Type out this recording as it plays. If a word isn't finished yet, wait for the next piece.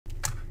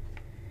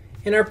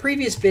In our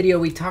previous video,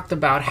 we talked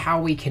about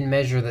how we can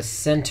measure the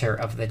center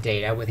of the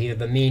data with either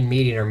the mean,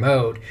 median, or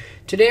mode.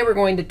 Today, we're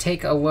going to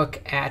take a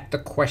look at the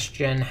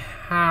question,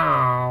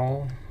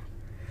 how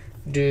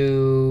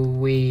do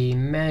we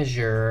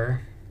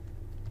measure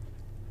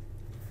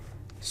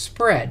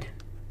spread?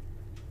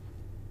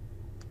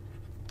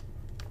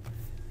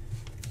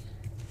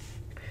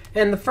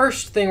 And the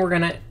first thing we're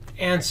going to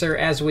answer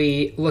as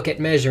we look at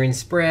measuring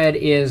spread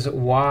is,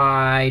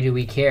 why do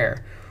we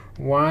care?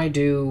 Why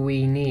do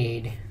we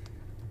need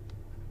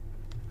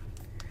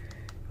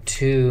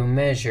to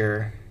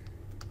measure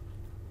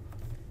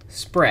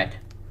spread?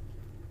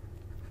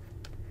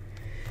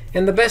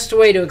 And the best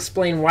way to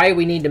explain why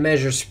we need to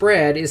measure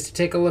spread is to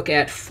take a look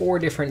at 4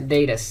 different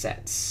data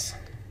sets.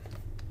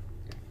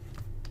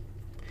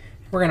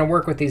 We're going to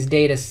work with these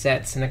data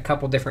sets in a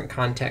couple different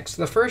contexts.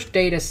 The first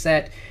data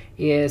set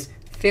is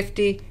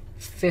 50,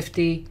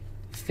 50,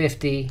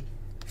 50,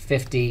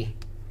 50,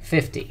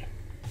 50.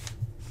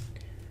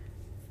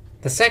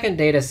 The second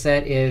data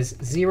set is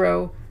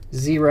 0,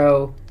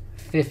 0,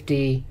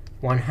 50,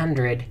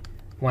 100,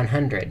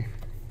 100.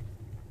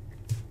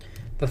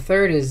 The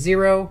third is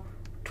 0,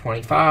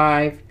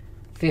 25,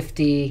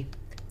 50,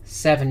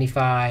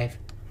 75,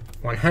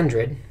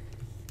 100.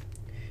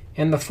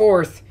 And the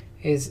fourth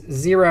is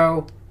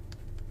 0,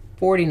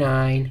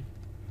 49,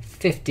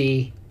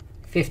 50,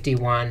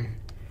 51,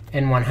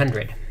 and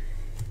 100.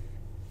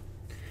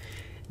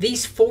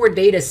 These 4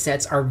 data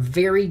sets are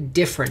very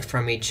different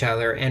from each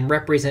other and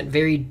represent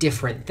very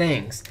different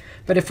things.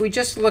 But if we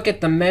just look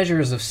at the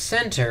measures of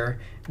center,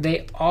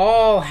 they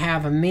all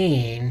have a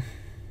mean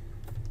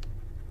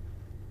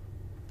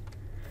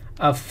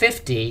of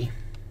 50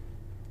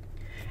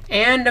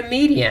 and a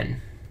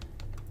median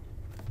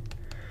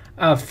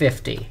of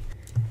 50.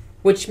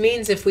 Which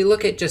means if we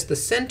look at just the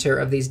center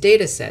of these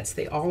data sets,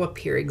 they all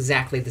appear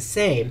exactly the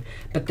same,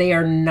 but they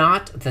are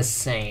not the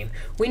same.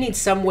 We need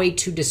some way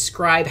to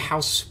describe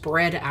how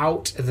spread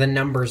out the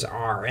numbers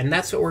are. And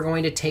that's what we're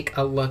going to take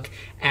a look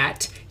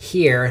at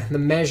here, the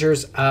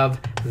measures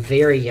of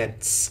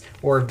variance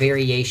or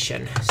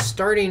variation,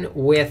 starting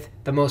with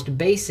the most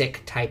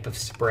basic type of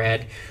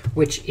spread,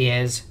 which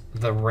is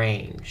the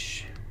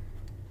range.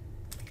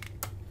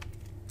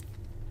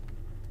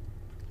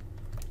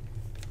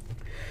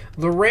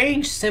 The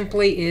range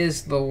simply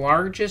is the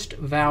largest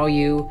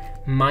value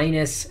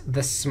minus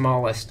the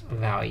smallest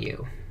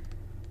value.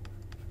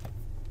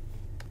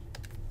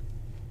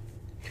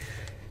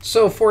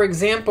 So for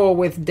example,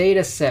 with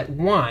data set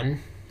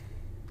 1,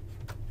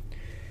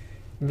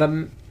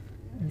 the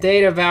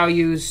data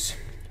values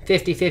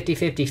 50, 50,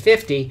 50,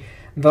 50,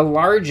 the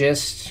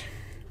largest,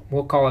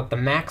 we'll call it the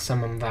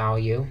maximum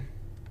value,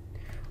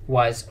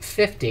 was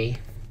 50.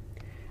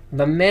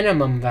 The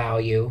minimum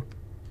value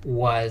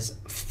was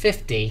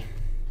 50.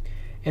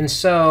 And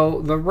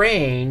so the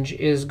range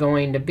is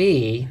going to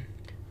be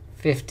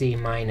 50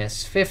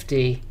 minus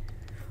 50,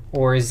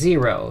 or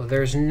 0.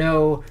 There's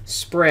no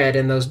spread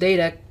in those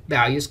data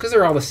values because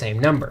they're all the same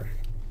number.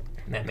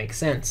 That makes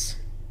sense.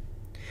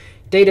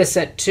 Data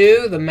set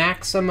 2, the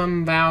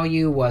maximum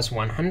value was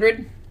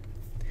 100.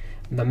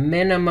 The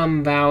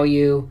minimum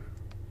value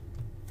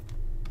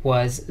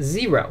was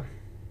 0.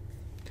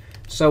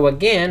 So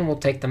again, we'll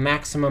take the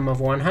maximum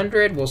of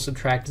 100, we'll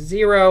subtract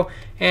 0,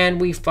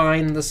 and we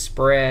find the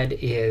spread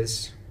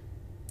is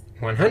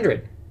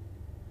 100.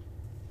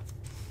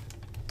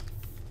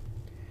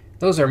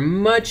 Those are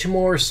much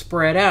more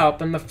spread out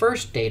than the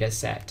first data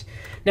set.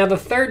 Now, the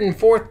third and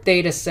fourth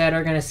data set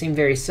are going to seem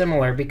very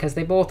similar because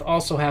they both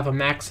also have a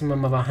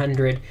maximum of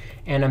 100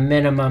 and a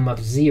minimum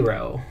of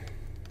 0.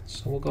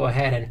 So we'll go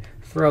ahead and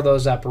throw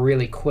those up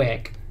really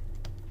quick.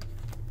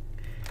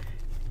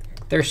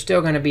 There's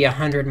still going to be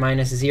 100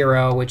 minus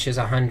 0, which is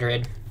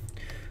 100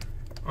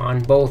 on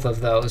both of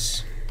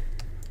those.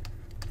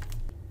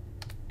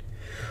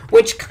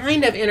 Which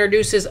kind of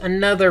introduces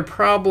another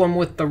problem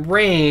with the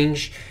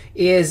range,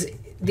 is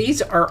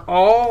these are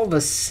all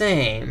the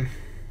same.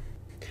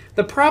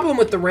 The problem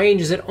with the range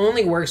is it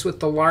only works with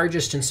the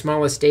largest and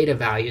smallest data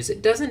values.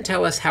 It doesn't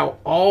tell us how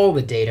all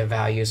the data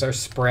values are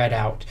spread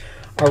out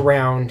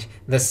around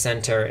the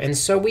center. And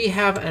so we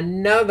have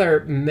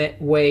another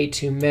way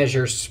to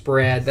measure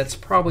spread that's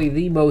probably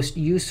the most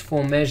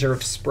useful measure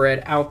of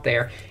spread out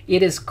there.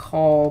 It is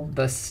called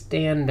the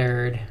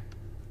standard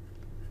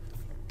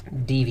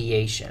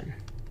deviation.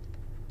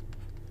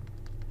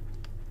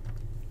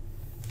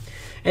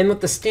 And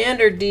what the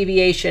standard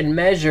deviation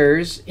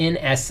measures, in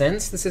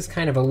essence, this is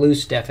kind of a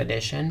loose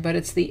definition, but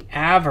it's the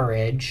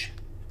average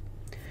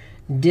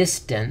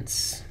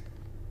distance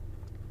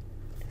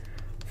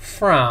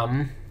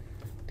from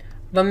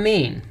the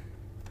mean.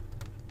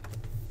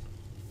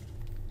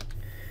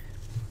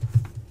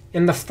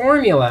 In the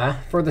formula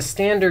for the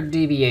standard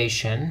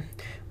deviation,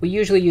 we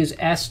usually use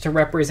s to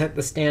represent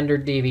the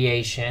standard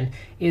deviation,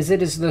 it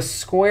is the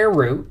square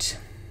root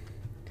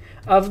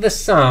of the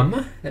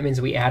sum, that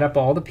means we add up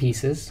all the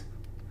pieces,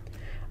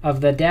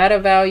 of the data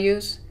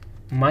values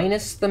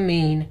minus the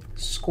mean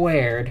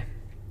squared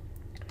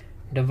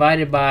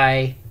divided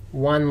by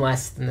 1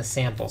 less than the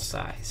sample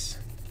size.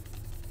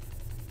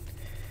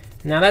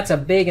 Now that's a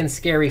big and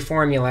scary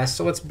formula,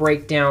 so let's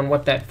break down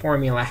what that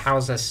formula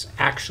has us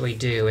actually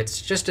do.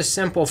 It's just a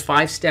simple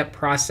 5-step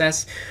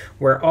process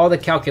where all the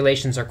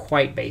calculations are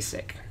quite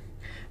basic.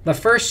 The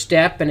first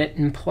step, and it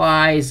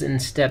implies in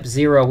step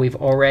 0 we've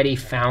already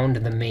found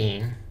the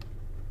mean.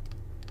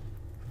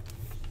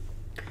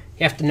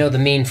 You have to know the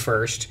mean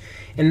first.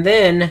 And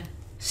then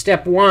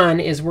step 1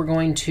 is we're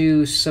going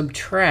to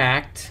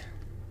subtract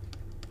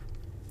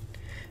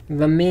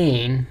the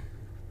mean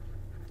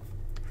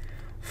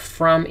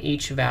from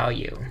each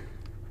value.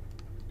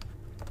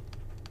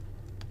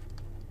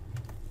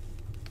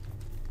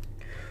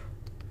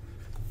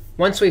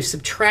 Once we've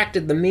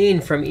subtracted the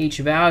mean from each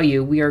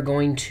value, we are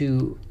going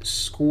to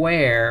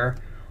square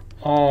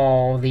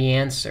all the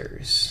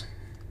answers.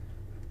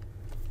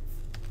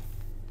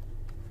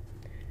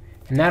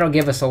 And that'll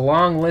give us a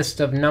long list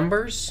of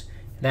numbers.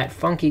 That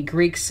funky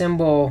Greek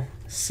symbol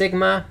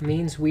sigma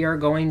means we are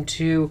going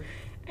to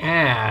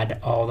add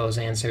all those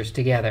answers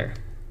together.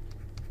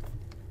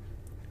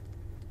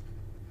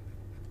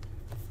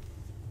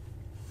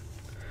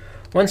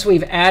 Once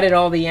we've added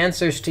all the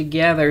answers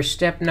together,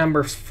 step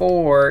number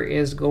 4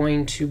 is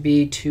going to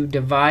be to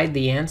divide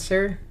the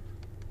answer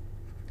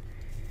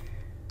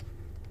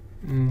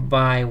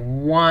by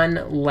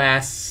 1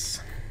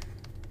 less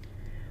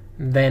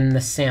than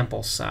the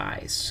sample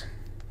size.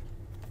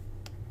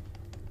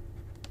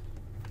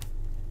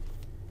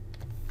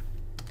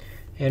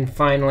 And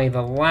finally,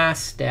 the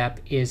last step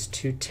is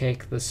to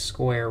take the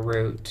square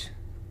root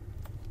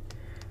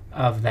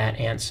of that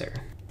answer.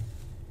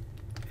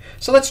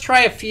 So let's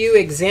try a few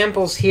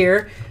examples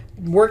here,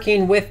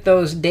 working with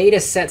those data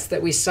sets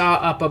that we saw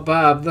up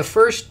above. The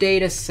first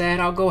data set,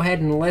 I'll go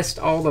ahead and list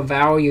all the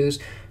values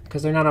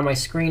because they're not on my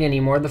screen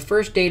anymore. The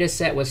first data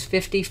set was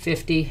 50,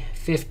 50,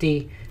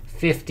 50,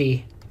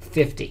 50,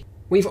 50.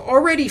 We've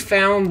already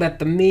found that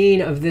the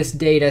mean of this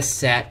data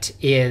set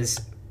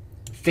is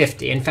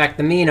 50. In fact,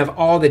 the mean of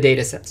all the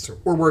data sets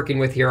we're working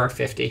with here are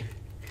 50.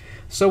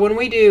 So when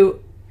we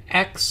do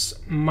x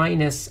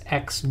minus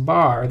x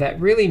bar, that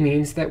really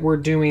means that we're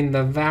doing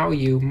the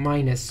value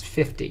minus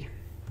 50.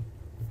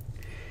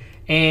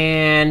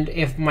 And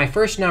if my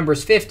first number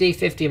is 50,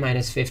 50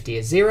 minus 50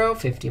 is 0,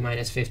 50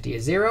 minus 50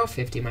 is 0,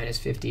 50 minus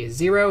 50 is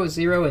 0,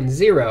 0, and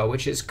 0,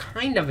 which is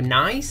kind of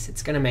nice.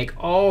 It's going to make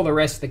all the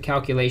rest of the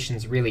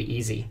calculations really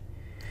easy.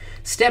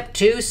 Step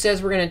 2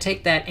 says we're going to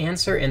take that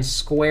answer and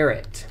square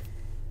it.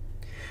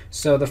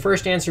 So the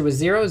first answer was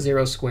 0.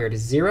 0 squared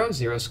is 0.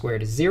 0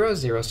 squared is 0.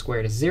 0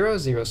 squared is 0.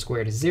 0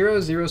 squared is 0.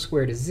 0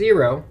 squared is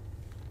 0.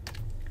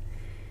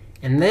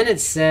 And then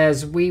it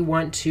says we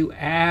want to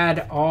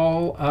add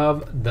all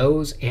of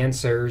those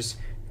answers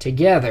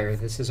together.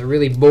 This is a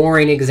really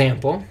boring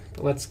example,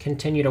 but let's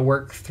continue to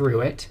work through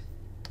it.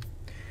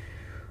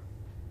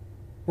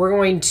 We're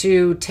going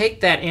to take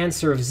that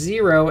answer of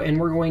 0, and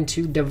we're going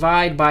to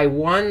divide by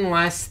 1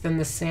 less than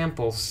the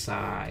sample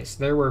size.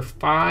 There were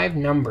 5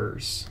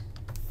 numbers.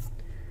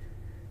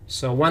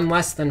 So 1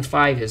 less than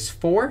 5 is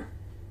 4.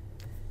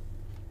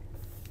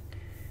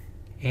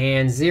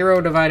 And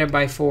 0 divided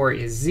by 4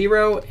 is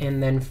 0.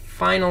 And then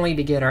finally,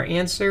 to get our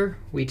answer,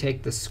 we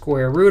take the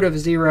square root of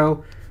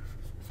 0,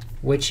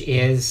 which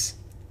is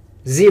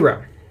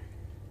 0.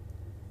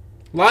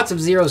 Lots of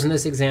zeros in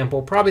this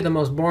example, probably the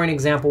most boring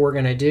example we're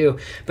going to do.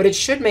 But it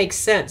should make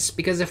sense,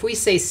 because if we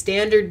say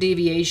standard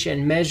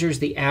deviation measures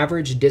the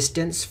average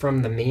distance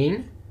from the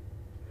mean,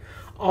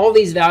 all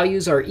these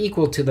values are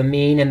equal to the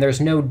mean, and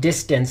there's no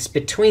distance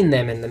between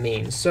them and the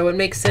mean. So it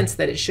makes sense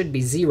that it should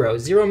be 0.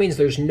 0 means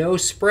there's no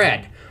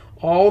spread.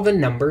 All the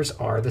numbers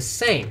are the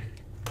same.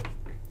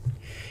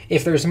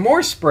 If there's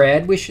more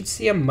spread, we should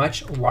see a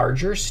much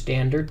larger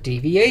standard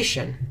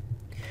deviation.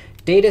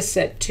 Data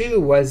set 2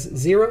 was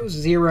 0,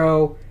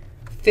 0,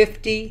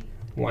 50,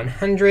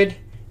 100,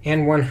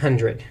 and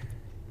 100.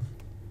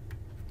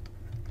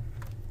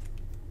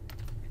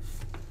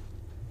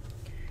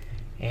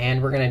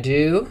 And we're going to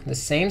do the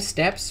same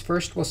steps.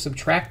 First, we'll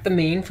subtract the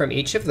mean from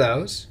each of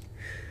those.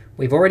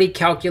 We've already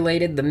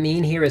calculated the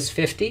mean here is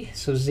 50.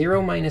 So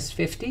 0 minus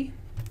 50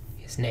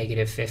 is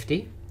negative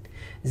 50.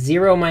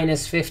 0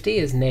 minus 50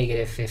 is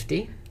negative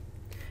 50.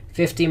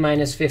 50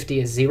 minus 50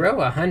 is 0.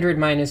 100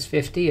 minus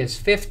 50 is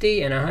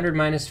 50. And 100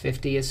 minus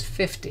 50 is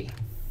 50.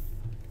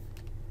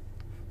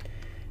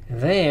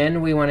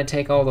 Then we want to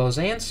take all those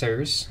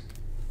answers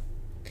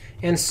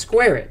and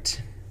square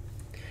it.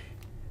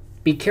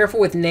 Be careful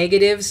with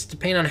negatives,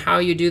 depending on how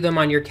you do them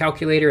on your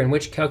calculator and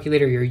which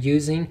calculator you're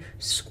using.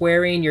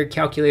 Squaring, your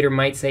calculator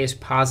might say is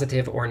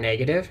positive or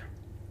negative.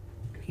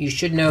 You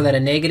should know that a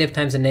negative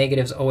times a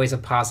negative is always a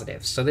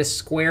positive. So this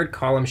squared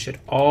column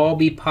should all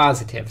be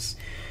positives.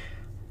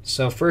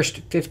 So first,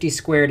 50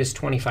 squared is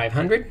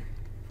 2,500.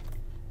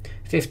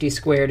 50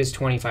 squared is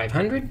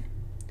 2,500.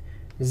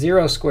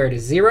 0 squared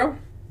is 0.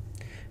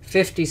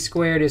 50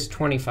 squared is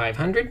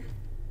 2,500.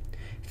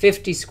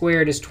 50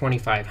 squared is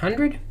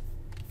 2,500.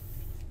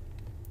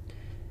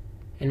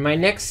 And my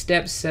next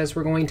step says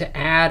we're going to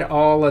add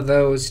all of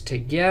those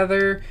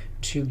together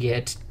to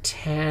get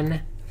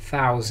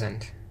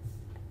 10,000.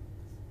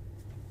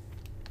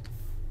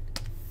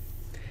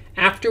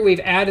 after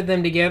we've added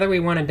them together, we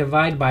want to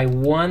divide by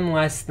 1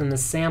 less than the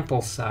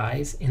sample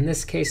size. In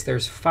this case,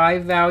 there's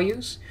 5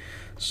 values.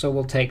 So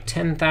we'll take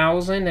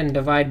 10,000 and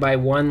divide by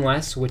 1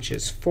 less, which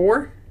is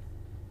 4.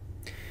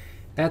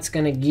 That's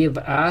going to give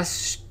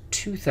us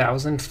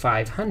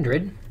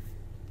 2,500.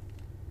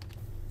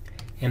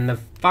 And the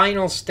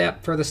final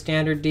step for the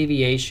standard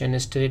deviation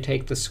is to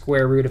take the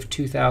square root of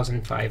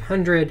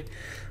 2,500,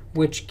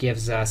 which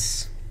gives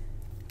us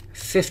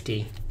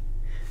 50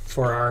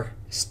 for our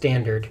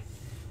standard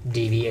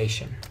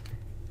deviation.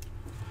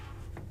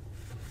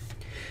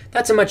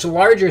 That's a much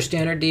larger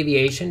standard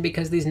deviation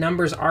because these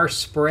numbers are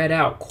spread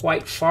out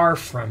quite far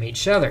from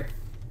each other.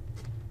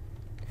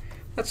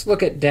 Let's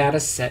look at data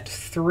set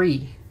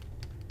 3,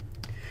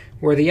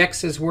 where the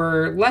x's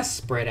were less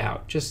spread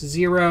out, just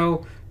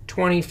 0,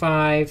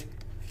 25,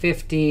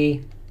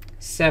 50,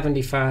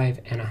 75,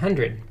 and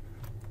 100.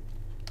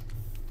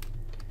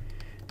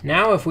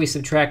 Now if we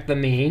subtract the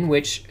mean,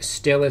 which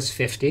still is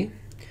 50,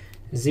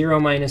 0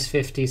 minus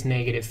 50 is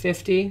negative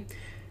 50.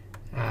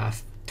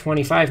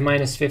 25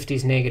 minus 50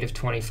 is negative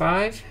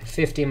 25.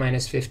 50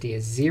 minus 50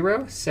 is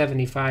 0.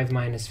 75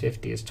 minus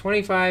 50 is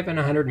 25. And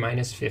 100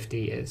 minus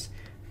 50 is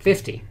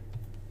 50.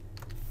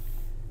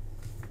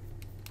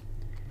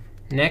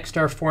 Next,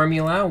 our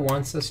formula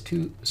wants us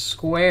to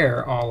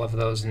square all of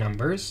those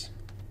numbers.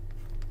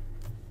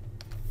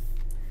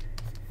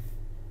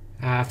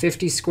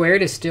 50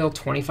 squared is still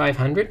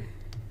 2,500.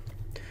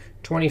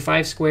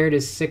 25 squared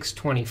is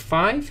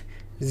 625.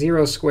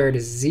 0 squared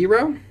is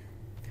 0.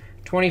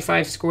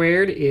 25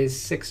 squared is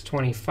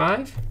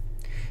 625.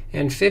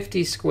 And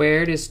 50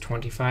 squared is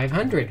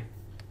 2,500.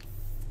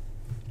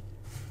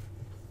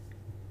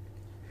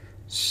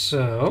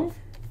 So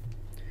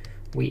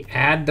we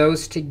add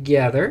those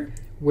together,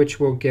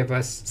 which will give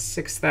us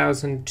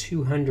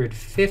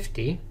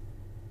 6,250.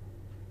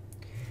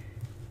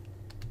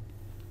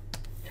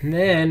 And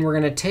then we're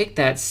going to take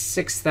that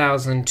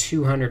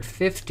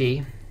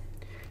 6,250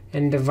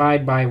 and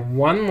divide by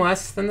 1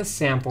 less than the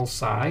sample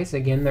size.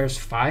 Again, there's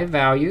 5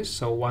 values,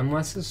 so 1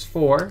 less is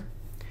 4.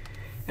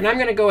 And I'm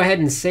going to go ahead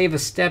and save a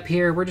step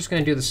here. We're just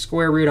going to do the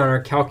square root on our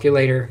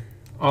calculator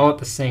all at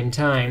the same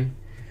time.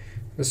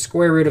 The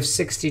square root of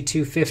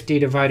 6,250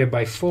 divided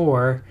by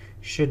 4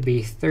 should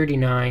be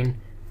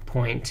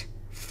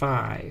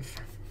 39.5.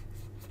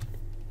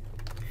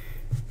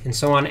 And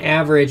so on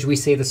average, we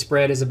say the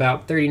spread is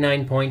about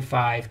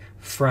 39.5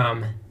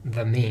 from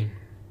the mean.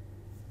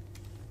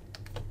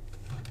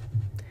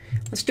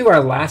 Let's do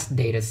our last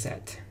data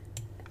set.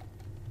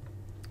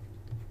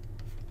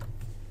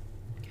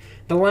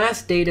 The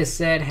last data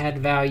set had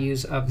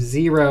values of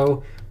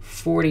 0,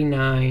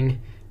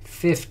 49,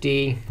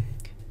 50,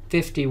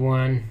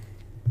 51,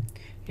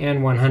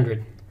 and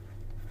 100.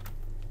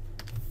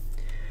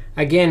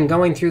 Again,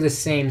 going through the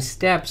same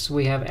steps,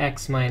 we have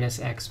x minus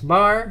x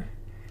bar.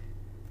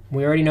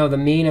 We already know the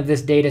mean of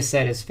this data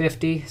set is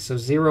 50. So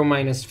 0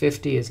 minus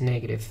 50 is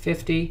negative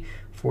 50.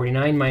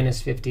 49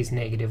 minus 50 is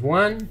negative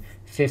 1.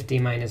 50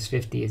 minus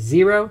 50 is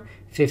 0.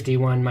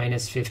 51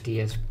 minus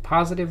 50 is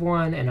positive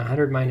 1. And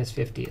 100 minus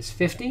 50 is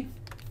 50.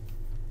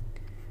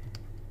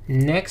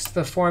 Next,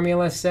 the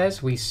formula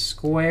says we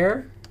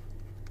square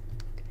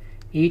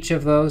each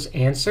of those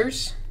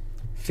answers.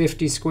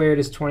 50 squared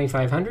is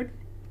 2,500.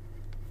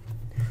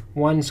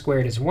 1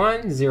 squared is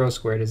 1. 0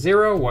 squared is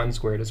 0. 1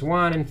 squared is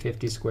 1. And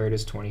 50 squared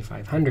is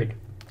 2,500.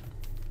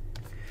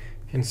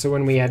 And so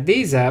when we add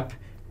these up,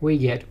 we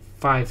get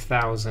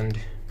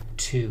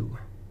 5,002.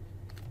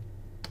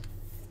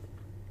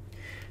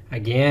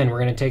 Again, we're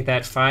going to take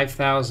that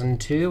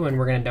 5,002 and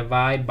we're going to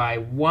divide by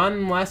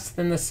 1 less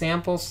than the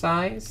sample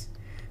size.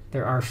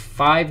 There are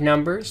 5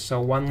 numbers, so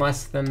 1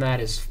 less than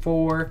that is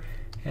 4.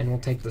 And we'll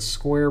take the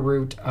square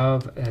root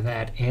of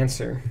that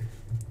answer.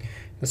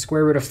 The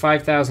square root of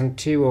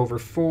 5,002 over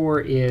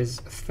 4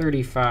 is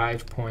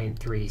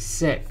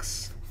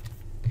 35.36.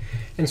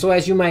 And so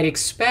as you might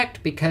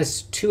expect,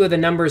 because 2 of the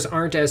numbers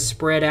aren't as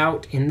spread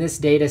out in this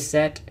data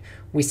set,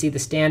 we see the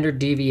standard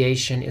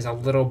deviation is a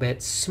little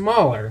bit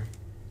smaller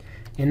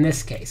in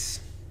this case.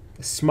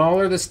 The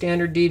smaller the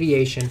standard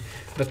deviation,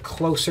 the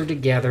closer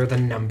together the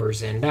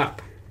numbers end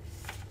up.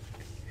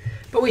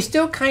 But we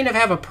still kind of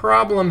have a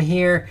problem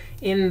here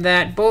in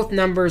that both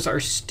numbers are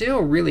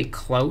still really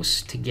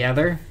close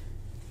together.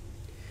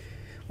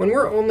 When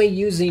we're only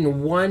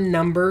using one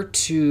number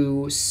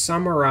to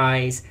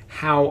summarize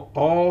how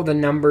all the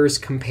numbers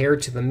compare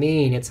to the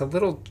mean, it's a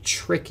little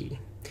tricky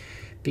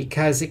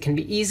because it can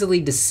be easily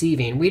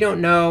deceiving. We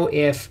don't know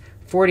if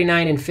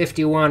 49 and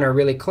 51 are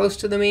really close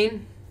to the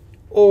mean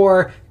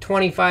or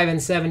 25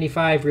 and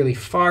 75 really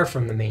far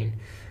from the mean,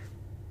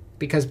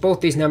 because both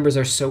these numbers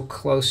are so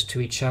close to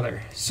each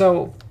other.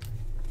 So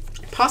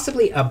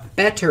possibly a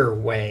better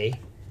way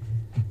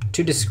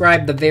to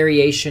describe the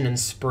variation and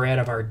spread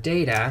of our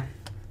data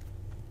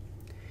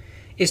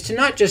is to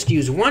not just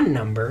use one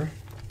number,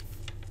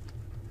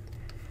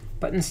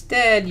 but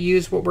instead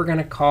use what we're going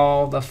to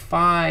call the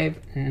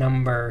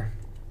 5-number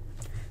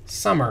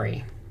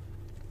summary,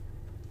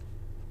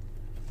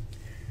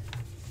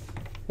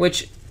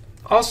 which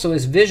also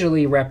is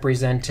visually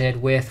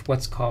represented with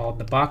what's called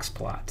the box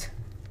plot.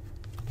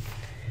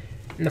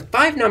 And the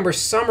 5-number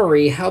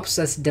summary helps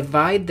us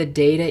divide the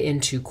data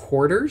into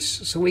quarters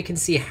so we can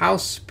see how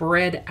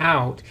spread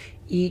out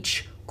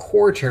each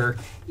quarter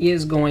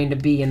is going to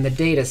be in the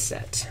data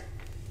set.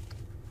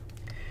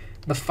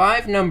 The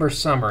 5-number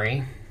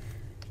summary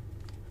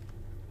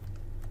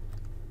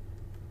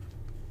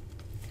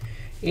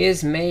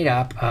is made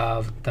up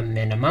of the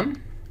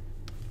minimum,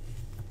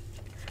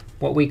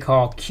 what we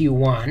call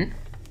Q1,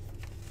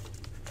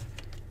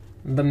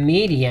 the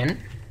median,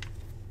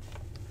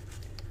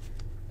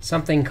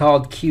 something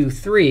called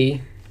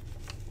Q3,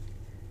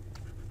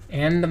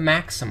 and the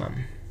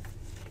maximum.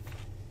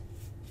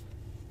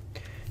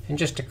 And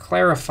just to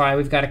clarify,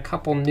 we've got a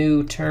couple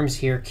new terms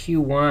here,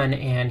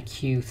 Q1 and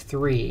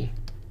Q3.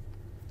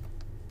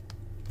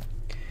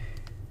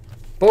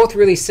 Both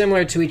really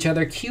similar to each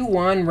other.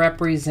 Q1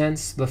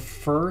 represents the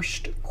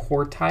first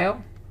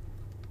quartile.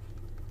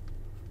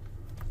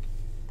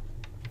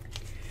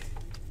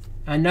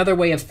 Another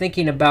way of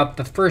thinking about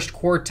the first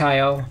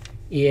quartile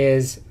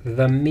is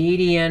the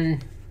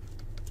median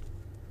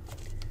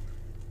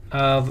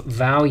of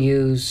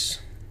values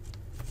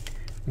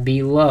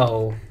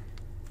below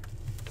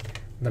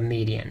the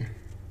median.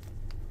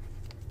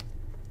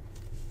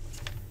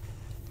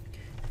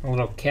 A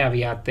little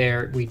caveat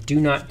there, we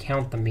do not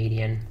count the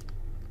median.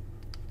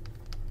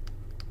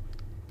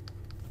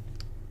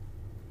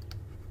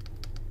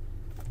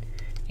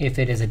 If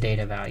it is a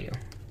data value.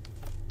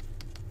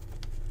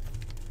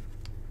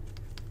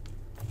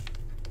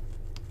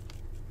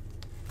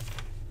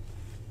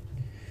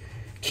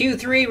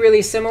 Q3,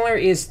 really similar,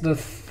 is the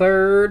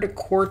third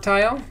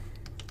quartile.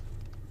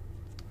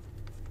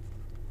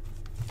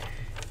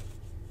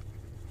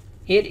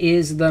 It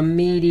is the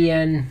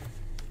median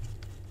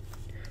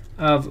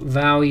of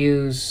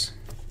values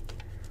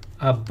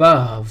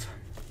above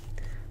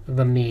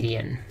the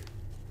median.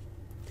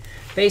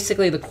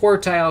 Basically, the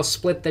quartiles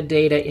split the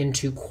data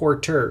into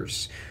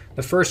quarters.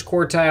 The first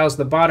quartile is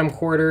the bottom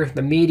quarter.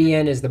 The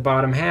median is the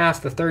bottom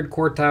half. The third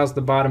quartile is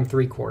the bottom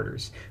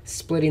 3/4,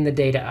 splitting the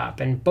data up.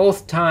 And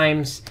both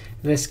times,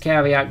 this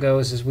caveat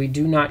goes is we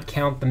do not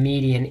count the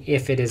median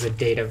if it is a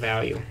data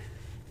value.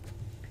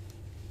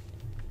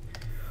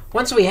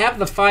 Once we have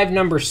the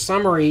 5-number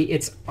summary,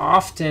 it's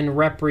often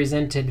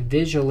represented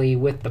visually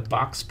with the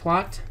box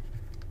plot,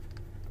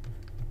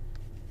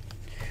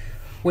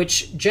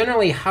 which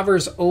generally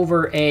hovers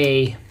over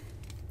a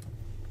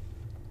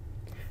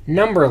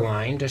number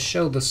line to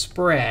show the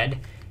spread.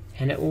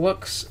 And it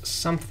looks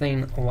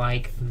something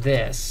like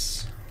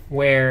this,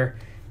 where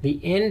the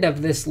end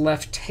of this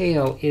left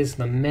tail is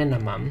the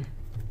minimum.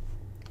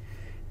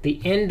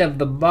 The end of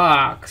the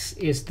box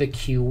is the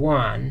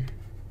Q1.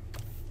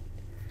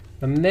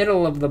 The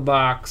middle of the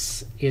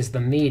box is the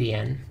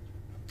median.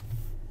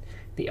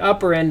 The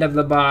upper end of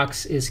the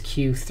box is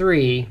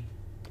Q3.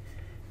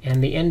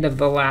 And the end of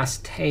the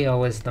last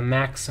tail is the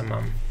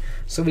maximum.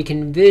 So we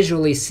can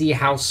visually see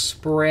how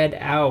spread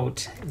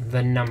out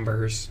the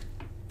numbers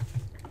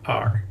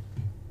are.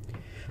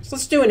 So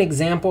let's do an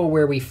example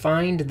where we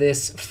find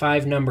this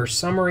 5-number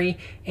summary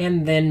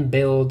and then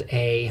build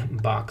a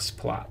box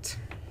plot.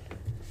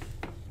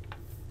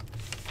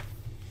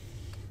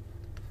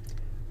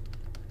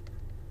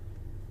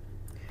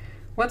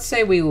 Let's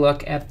say we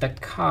look at the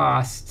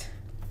cost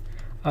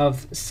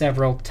of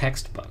several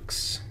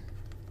textbooks.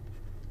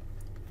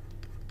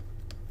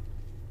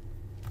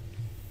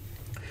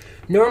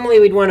 Normally,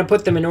 we'd want to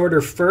put them in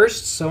order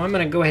first, so I'm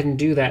going to go ahead and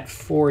do that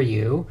for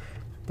you.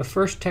 The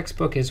first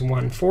textbook is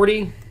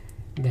 140,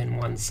 then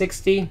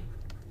 160,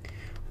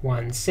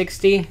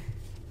 160,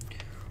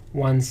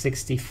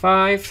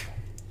 165,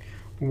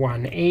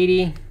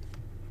 180,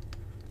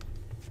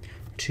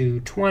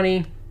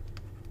 220,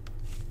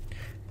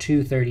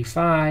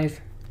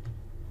 235,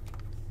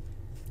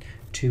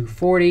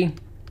 240,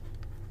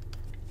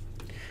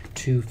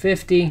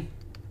 250,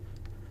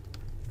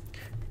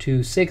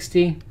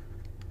 260,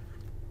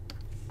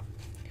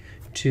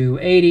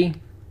 280,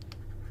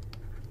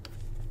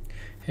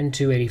 and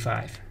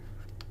 285.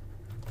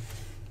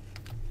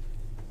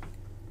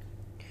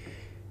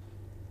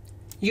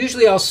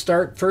 Usually I'll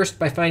start first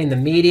by finding the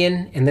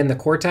median and then the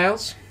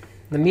quartiles.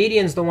 The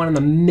median is the one in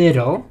the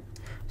middle.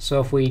 So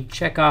if we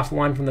check off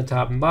one from the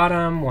top and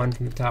bottom, one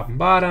from the top and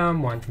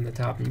bottom, one from the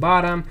top and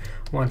bottom,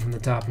 one from the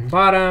top and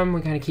bottom,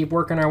 we kind of keep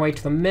working our way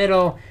to the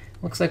middle.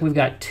 Looks like we've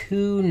got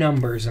 2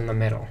 numbers in the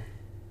middle.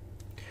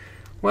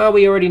 Well,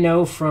 we already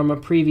know from a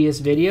previous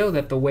video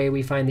that the way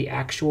we find the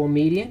actual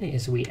median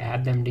is we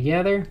add them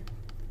together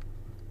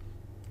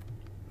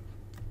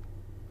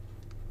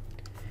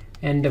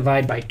and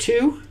divide by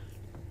 2.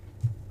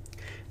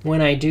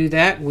 When I do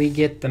that, we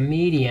get the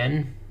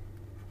median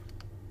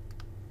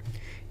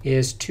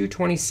is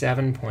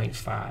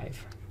 227.5.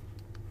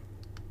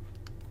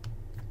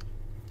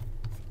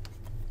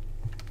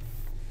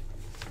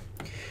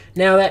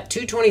 Now, that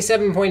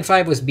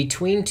 227.5 was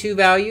between 2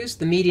 values.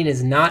 The median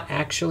is not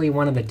actually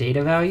one of the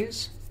data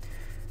values.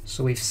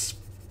 So we've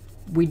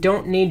we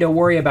don't need to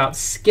worry about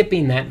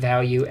skipping that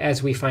value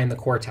as we find the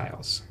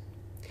quartiles.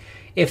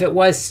 If it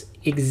was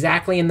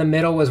exactly in the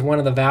middle was one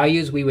of the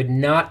values, we would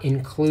not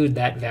include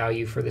that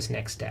value for this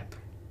next step.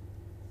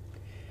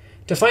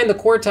 To find the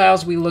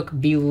quartiles, we look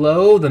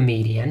below the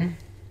median,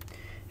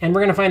 and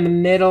we're going to find the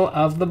middle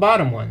of the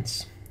bottom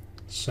ones.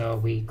 So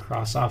we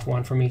cross off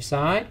one from each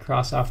side,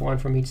 cross off one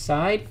from each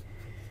side.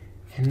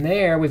 And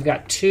there we've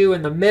got 2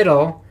 in the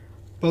middle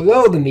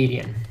below the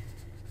median.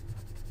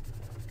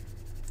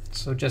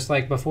 So just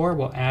like before,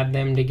 we'll add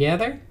them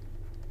together.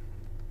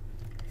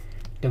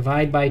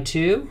 Divide by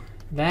 2.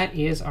 That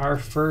is our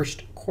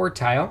first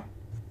quartile.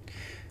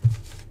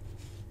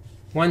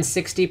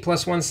 160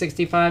 plus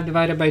 165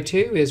 divided by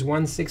 2 is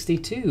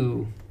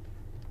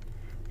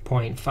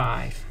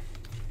 162.5.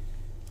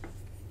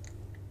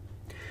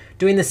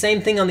 Doing the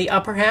same thing on the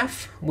upper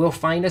half will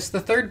find us the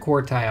third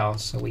quartile.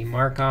 So we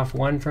mark off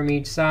 1 from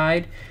each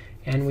side,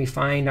 and we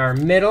find our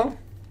middle.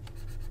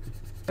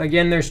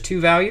 Again, there's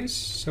 2 values.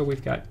 So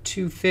we've got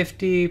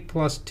 250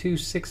 plus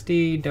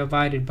 260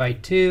 divided by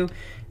 2.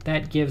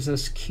 That gives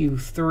us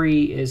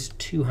Q3 is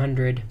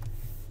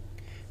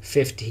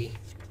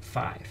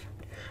 255.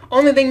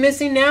 Only thing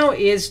missing now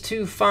is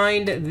to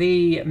find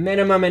the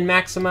minimum and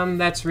maximum.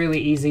 That's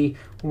really easy.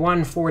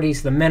 140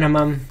 is the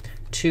minimum.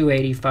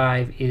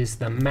 285 is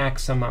the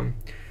maximum.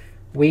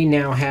 We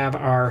now have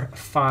our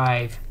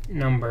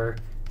 5-number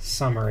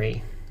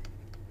summary.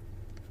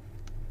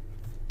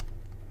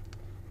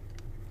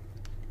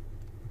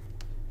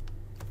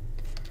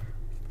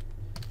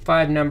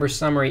 Five-number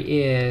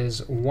summary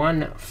is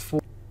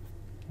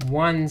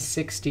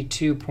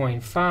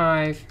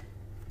 162.5,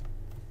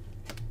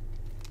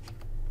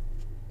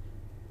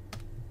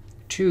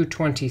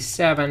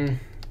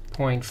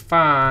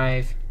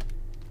 227.5,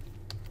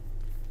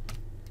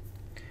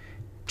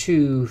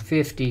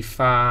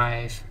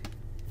 255,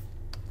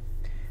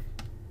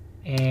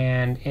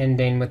 and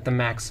ending with the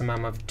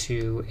maximum of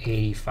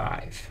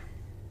 285.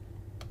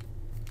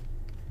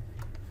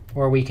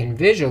 Or we can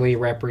visually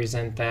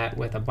represent that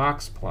with a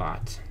box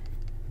plot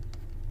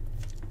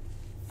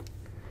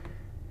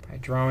by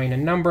drawing a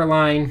number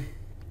line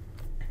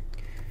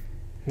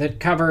that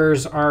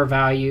covers our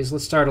values.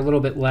 Let's start a little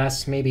bit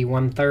less, maybe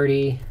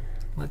 130.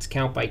 Let's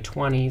count by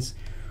 20s.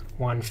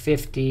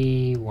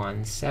 150,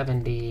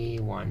 170,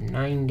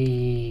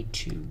 190,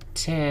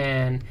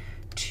 210,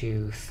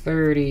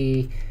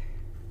 230,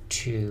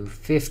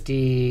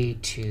 250,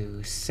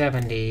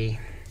 270,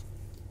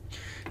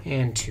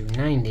 and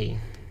 290.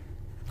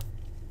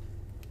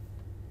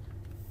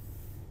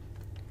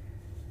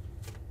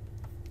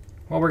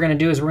 What we're going to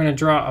do is we're going to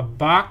draw a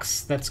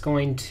box that's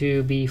going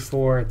to be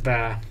for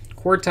the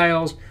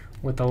quartiles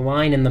with a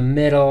line in the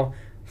middle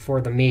for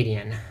the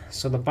median.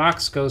 So the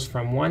box goes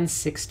from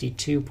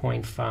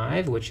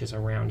 162.5, which is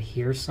around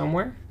here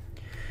somewhere,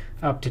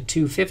 up to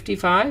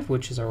 255,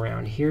 which is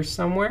around here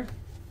somewhere,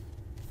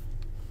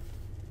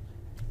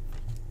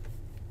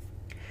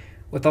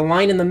 with a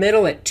line in the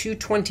middle at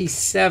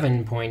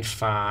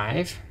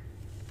 227.5,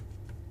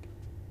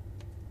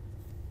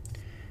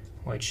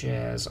 which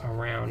is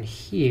around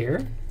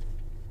here.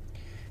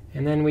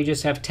 And then we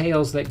just have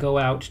tails that go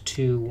out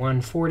to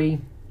 140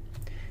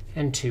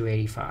 and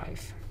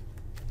 285.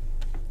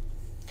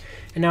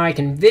 And now I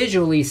can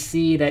visually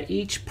see that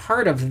each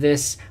part of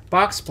this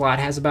box plot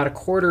has about a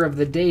quarter of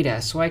the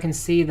data. So I can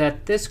see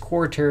that this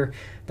quarter,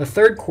 the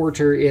third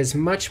quarter, is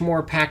much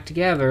more packed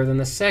together than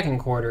the second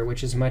quarter,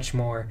 which is much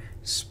more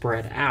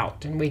spread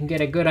out. And we can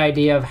get a good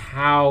idea of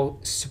how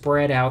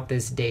spread out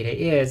this data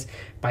is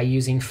by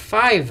using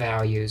 5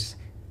 values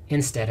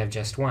instead of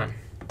just 1.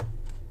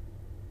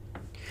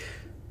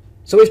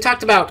 So we've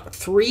talked about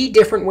 3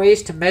 different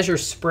ways to measure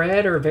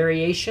spread or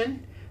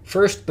variation.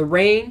 First, the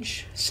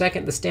range.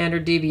 Second, the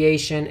standard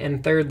deviation.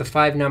 And third, the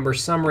 5-number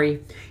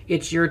summary.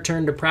 It's your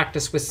turn to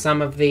practice with some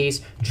of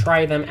these.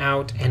 Try them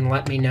out and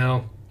let me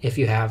know if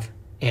you have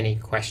any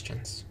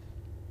questions.